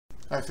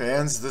Hi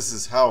fans, this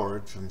is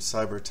Howard from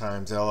Cyber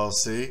Times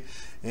LLC,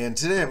 and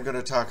today I'm going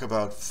to talk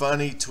about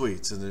funny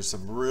tweets, and there's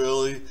some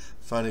really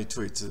funny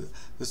tweets.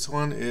 This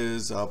one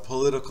is a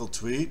political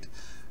tweet.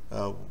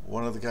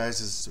 One of the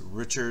guys is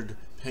Richard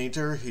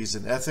Painter. He's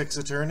an ethics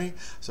attorney,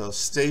 so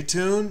stay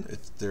tuned.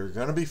 They're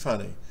going to be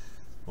funny.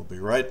 We'll be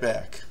right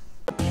back.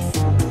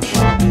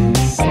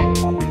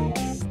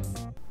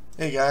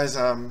 Hey guys,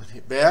 I'm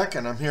back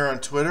and I'm here on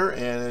Twitter,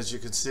 and as you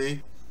can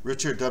see,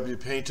 Richard W.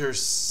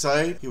 Painter's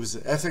site. He was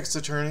an ethics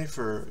attorney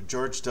for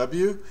George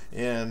W.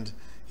 and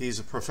he's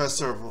a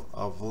professor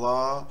of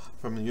law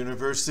from the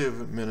University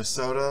of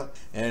Minnesota,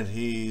 and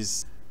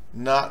he's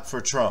not for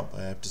Trump,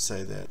 I have to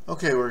say that.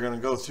 Okay, we're going to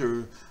go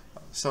through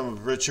some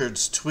of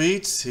Richard's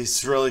tweets.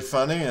 He's really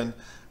funny, and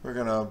we're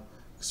going to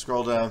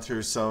scroll down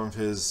through some of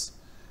his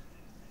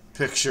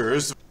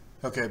pictures.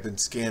 Okay, I've been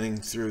scanning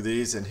through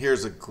these, and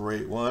here's a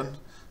great one.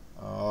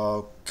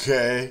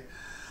 Okay.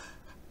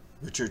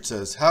 Richard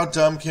says, "How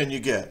dumb can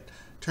you get?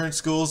 Turn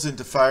schools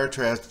into fire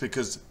traps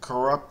because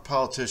corrupt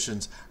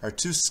politicians are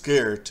too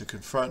scared to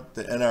confront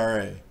the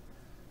NRA."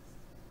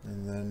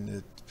 And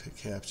then the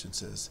caption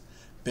says,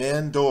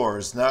 "Ban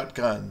doors, not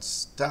guns.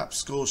 Stop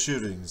school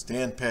shootings,"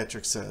 Dan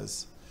Patrick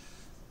says.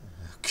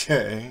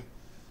 Okay.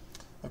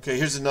 Okay,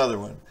 here's another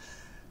one.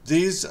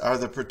 "These are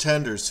the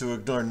pretenders who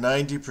ignore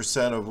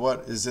 90% of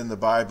what is in the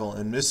Bible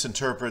and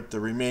misinterpret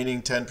the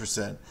remaining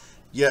 10%.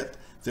 Yet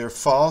their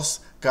false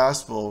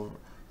gospel,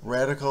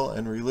 radical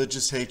and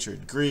religious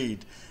hatred,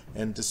 greed,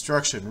 and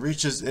destruction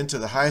reaches into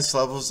the highest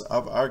levels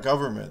of our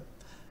government.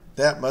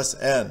 That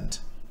must end."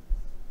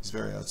 He's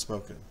very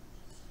outspoken.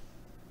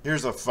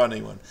 Here's a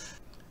funny one.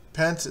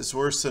 "Pence is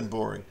worse than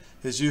boring.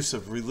 His use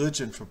of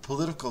religion for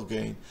political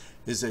gain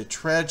is a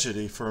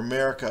tragedy for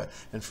America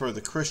and for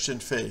the Christian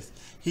faith.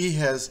 He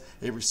has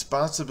a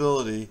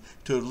responsibility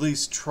to at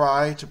least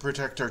try to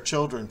protect our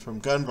children from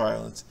gun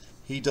violence.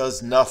 He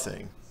does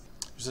nothing."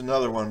 Here's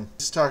another one.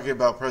 He's talking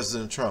about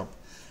President Trump.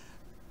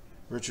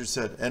 Richard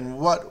said, "And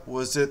what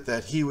was it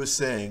that he was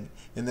saying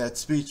in that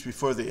speech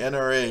before the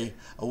NRA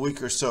a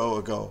week or so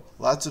ago?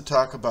 Lots of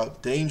talk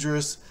about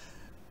dangerous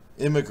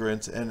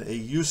immigrants and a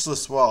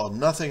useless wall.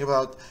 Nothing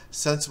about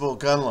sensible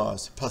gun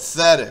laws.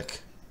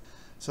 Pathetic."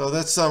 So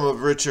that's some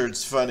of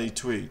Richard's funny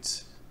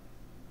tweets.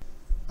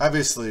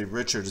 Obviously,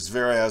 Richard is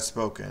very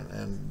outspoken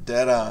and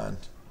dead on.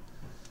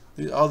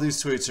 All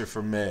these tweets are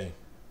from May.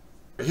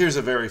 Here's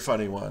a very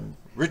funny one.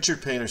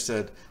 Richard Painter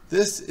said,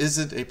 "This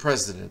isn't a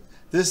president.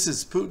 This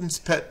is Putin's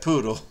pet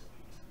poodle."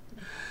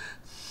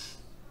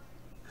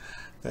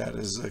 That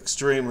is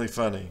extremely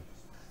funny.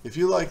 If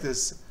you like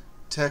this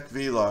tech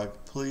vlog,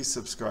 please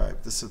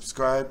subscribe. The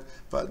subscribe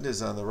button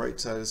is on the right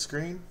side of the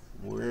screen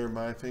where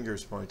my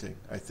finger's pointing,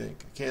 I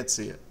think. I can't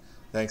see it.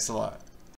 Thanks a lot.